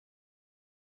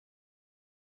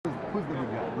Who's the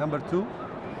good guy? Number 2?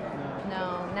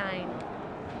 No, 9.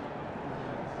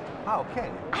 Ah,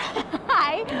 okay.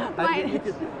 Hi.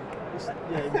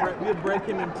 You'd break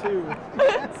him in 2.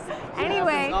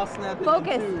 Anyway, I'll snap it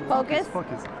focus, in 2. focus.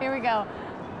 Focus. Here we go.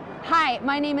 Hi,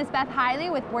 my name is Beth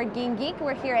Hiley with BoardGameGeek.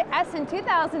 We're here at Essen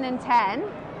 2010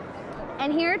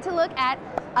 and here to look at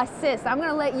assists. I'm going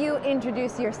to let you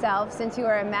introduce yourself since you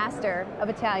are a master of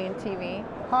Italian TV.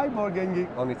 Hi,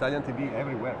 BoardGameGeek. On Italian TV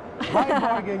everywhere. Hi,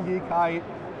 BoardGameGeek. Hi,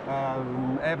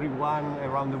 everyone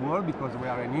around the world, because we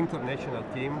are an international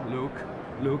team.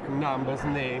 Look, numbers,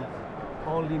 name.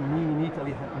 Only me in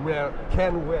Italy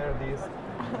can wear this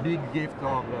big gift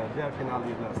of their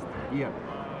finale last year.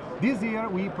 This year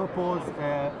we propose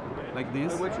like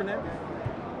this. What's your name?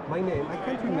 My name, I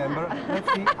can't remember.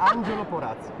 Let's see, Angelo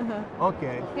Porazzi.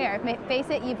 Okay. Here, face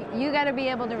it, you got to be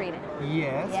able to read it.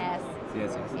 Yes. Yes.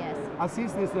 Yes. Yes.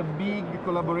 Assist is a big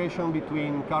collaboration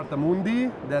between Carta Mundi,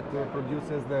 that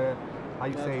produces the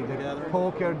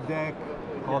poker deck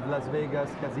of Las Vegas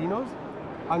casinos.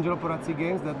 Angelo Porazzi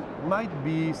Games, that might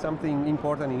be something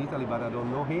important in Italy, but I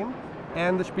don't know him.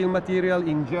 And the Spiel material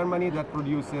in Germany that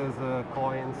produces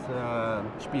coins,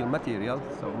 Spiel material,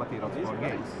 so materials for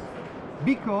games.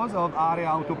 Because of Area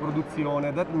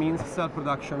Autoproduzione, that means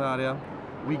self-production area.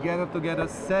 We gathered together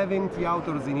 70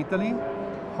 authors in Italy,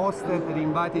 hosted and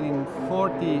invited in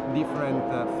 40 different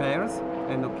fairs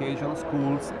and occasions,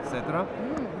 schools, etc.,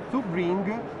 to bring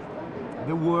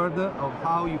the word of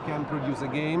how you can produce a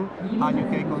game, how you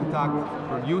can contact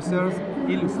producers,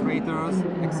 illustrators,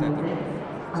 etc.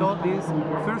 So this,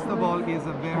 first of all, is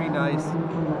a very nice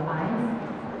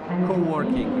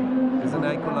co-working. It's a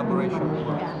nice collaboration.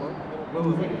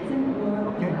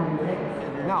 Okay.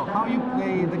 Now, how you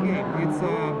play the game? It's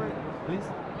please.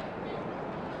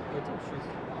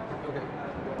 Okay.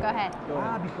 Go ahead.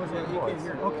 Because of voice.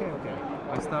 Okay.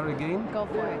 I start again. Go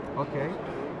for it. Okay.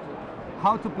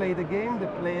 How to play the game?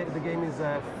 The game is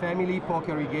a family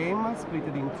poker game, split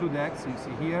in 2 decks. You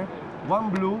see here, 1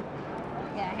 blue.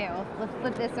 Yeah, here, let's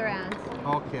flip this around.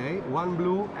 Okay, 1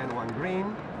 blue and 1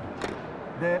 green.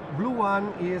 The blue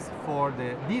one is for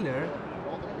the dealer.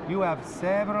 You have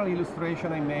several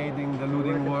illustrations I made in the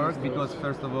looting work, because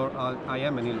first of all, I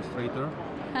am an illustrator.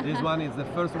 This one is the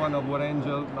first one of War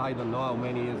Angel, I don't know how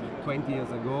many years, 20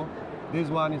 years ago. This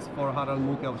one is for Harald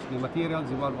Mucha of Spiel Materials,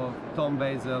 the one of Tom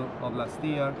Basil of last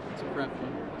year. It's a crap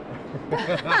one.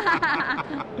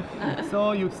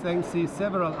 So you can see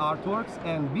several artworks,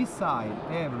 and beside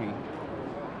every,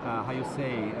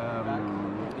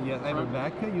 every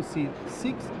back, you see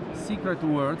 6 secret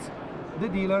words. The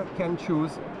dealer can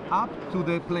choose up to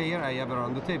the player I have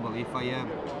around the table. If I have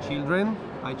children,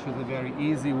 I choose a very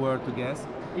easy word to guess.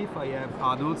 If I have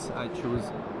adults, I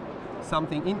choose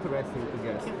something interesting to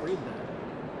guess. I can't read that.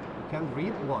 You can't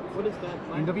read what? What is that?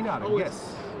 Indovinare, oh,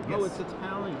 yes. Oh, it's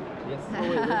Italian. Yes. Oh,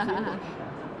 wait, where's the English?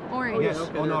 Orange. Yes,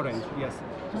 okay, on there it orange, is. yes.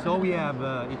 So we have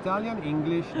Italian,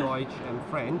 English, Deutsch and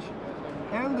French.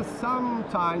 And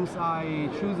sometimes I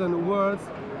choose words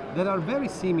that are very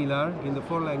similar in the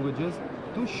 4 languages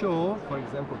to show, for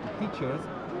example, to teachers,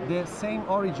 the same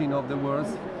origin of the words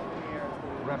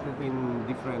wrapped in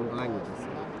different languages.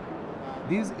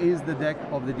 This is the deck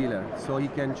of the dealer, so he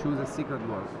can choose a secret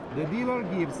word. The dealer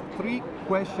gives 3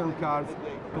 question cards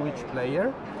to each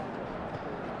player,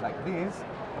 like this.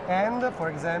 And, for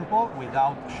example,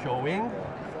 without showing,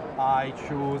 I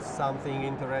choose something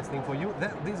interesting for you.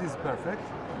 This is perfect.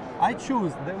 I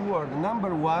choose the word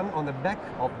number 1 on the back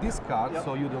of this card,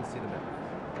 so you don't see the back.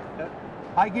 Okay.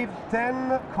 I give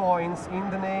 10 coins in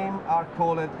the name are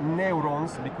called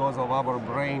neurons because of our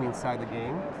brain inside the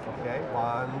game. Okay,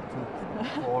 1,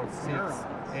 2, 4, 6,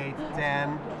 8,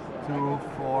 10, 2,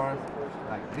 4,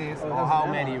 like this, or how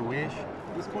many you wish.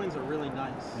 These coins are really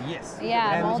nice. Yes.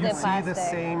 Yeah, and molded you see plastic. the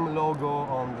same logo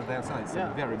on the damn side. It's a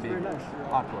very it's big very nice.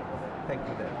 artwork. Thank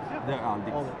you there. There are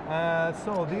these.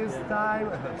 So this time,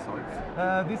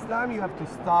 this time you have to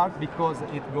start because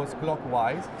it goes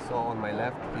clockwise. So on my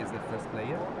left is the first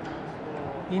player.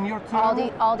 In your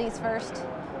turn, All these first.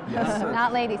 Yes.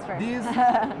 Not ladies first. This,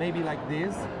 maybe like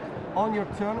this. On your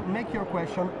turn, make your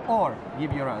question or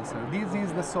give your answer. This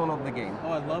is the soul of the game.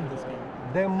 Oh, I love this game.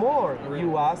 The more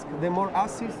you ask, the more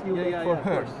assists you get for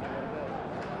her.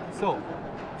 So,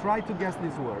 try to guess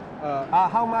this word.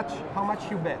 How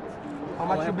much you bet? How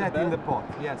much you bet in the pot?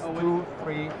 Yes, 2,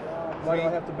 3. Why do I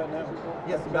have to bet now?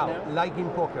 Yes, now, like in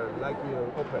poker, like you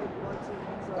open.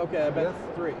 Okay, I bet Yes.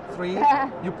 3. 3.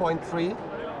 You point 3.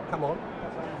 Come on.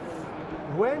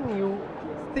 When you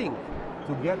think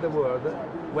to get the word,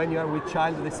 when you are with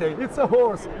child, they say, it's a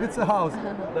horse, it's a house.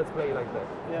 Let's play like that.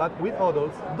 Yeah. But with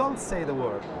adults, don't say the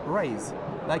word, raise,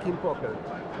 like in poker.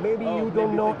 Maybe Oh, you don't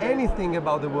maybe know they can. anything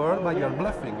about the word, Oh, but yeah. you're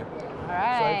bluffing. All So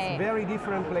right. it's very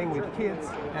different playing with kids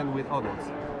and with adults.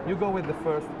 You go with the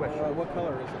first question. What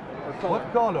color is it? Or color?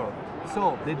 What color?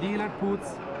 So the dealer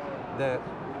puts the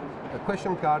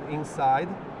question card inside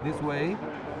this way,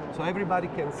 so everybody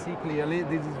can see clearly.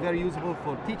 This is very useful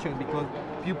for teachers because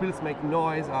pupils make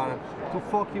noise or to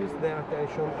focus their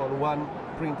attention on one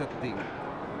printed thing.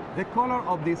 The color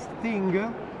of this thing,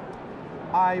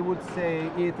 I would say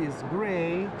it is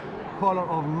gray, color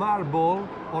of marble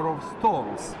or of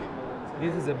stones.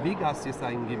 This is a big assist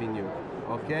I'm giving you,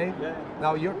 okay? Yeah.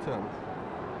 Now your turn.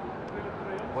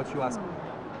 What you ask?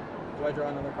 Do I draw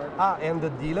another card? And the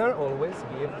dealer always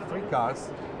gives 3 cards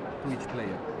to each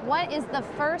player. What is the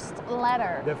first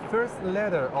letter? The first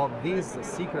letter of this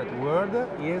secret word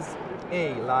is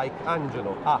A, like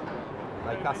Angelo. A,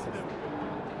 like assist.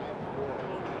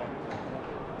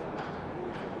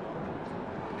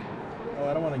 Oh,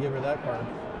 I don't want to give her that card.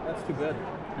 That's too good.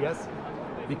 Yes?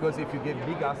 Because if you give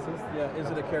big assist, Yeah, is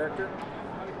it a character?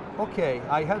 okay,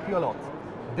 I help you a lot.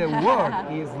 The word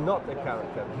is not a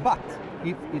character, but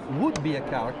if it would be a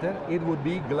character, it would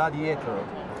be gladiator.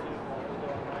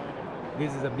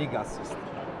 This is a big assist.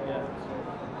 Yeah.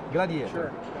 Gladiator.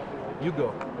 Sure. You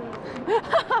go.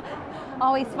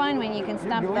 Always fun when you can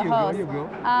stump go, the you go, host. you go.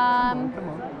 Um, Come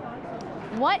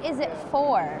on. what is it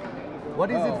for? What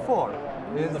is Oh. it for?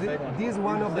 This is Is the big one. this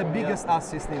one of the biggest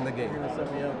assists in the game? You're gonna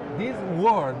set me up. This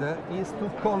word is to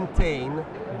contain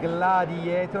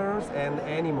gladiators and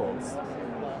animals.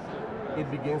 It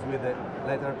begins with the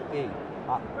letter A.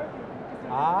 A.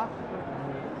 A.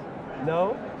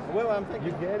 No? Well, I'm thinking.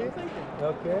 You get it? I'm thinking.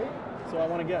 Okay. So I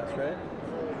want to guess, right?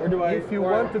 Or do I? If you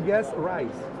or want to guess,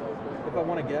 rise. If I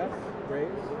want to guess,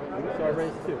 raise. So I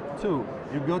raise 2. 2.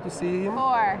 You go to see him.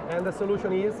 4. And the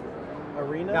solution is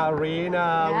Arena. Arena.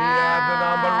 We are the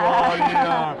number 1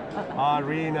 here.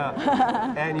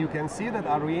 Arena. And you can see that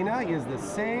arena is the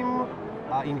same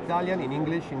in Italian, in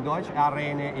English, in Deutsch,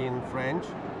 arene in French.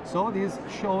 So this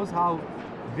shows how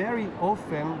very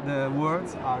often the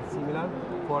words are similar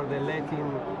for the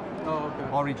Latin Oh,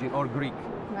 okay. origin or Greek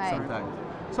Right. sometimes.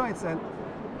 So it's a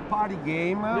party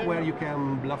game where you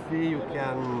can bluffy, you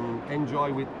can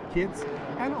enjoy with kids,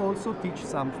 and also teach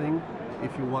something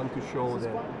if you want to show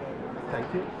them. Thank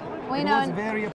you. Well, It you know, was very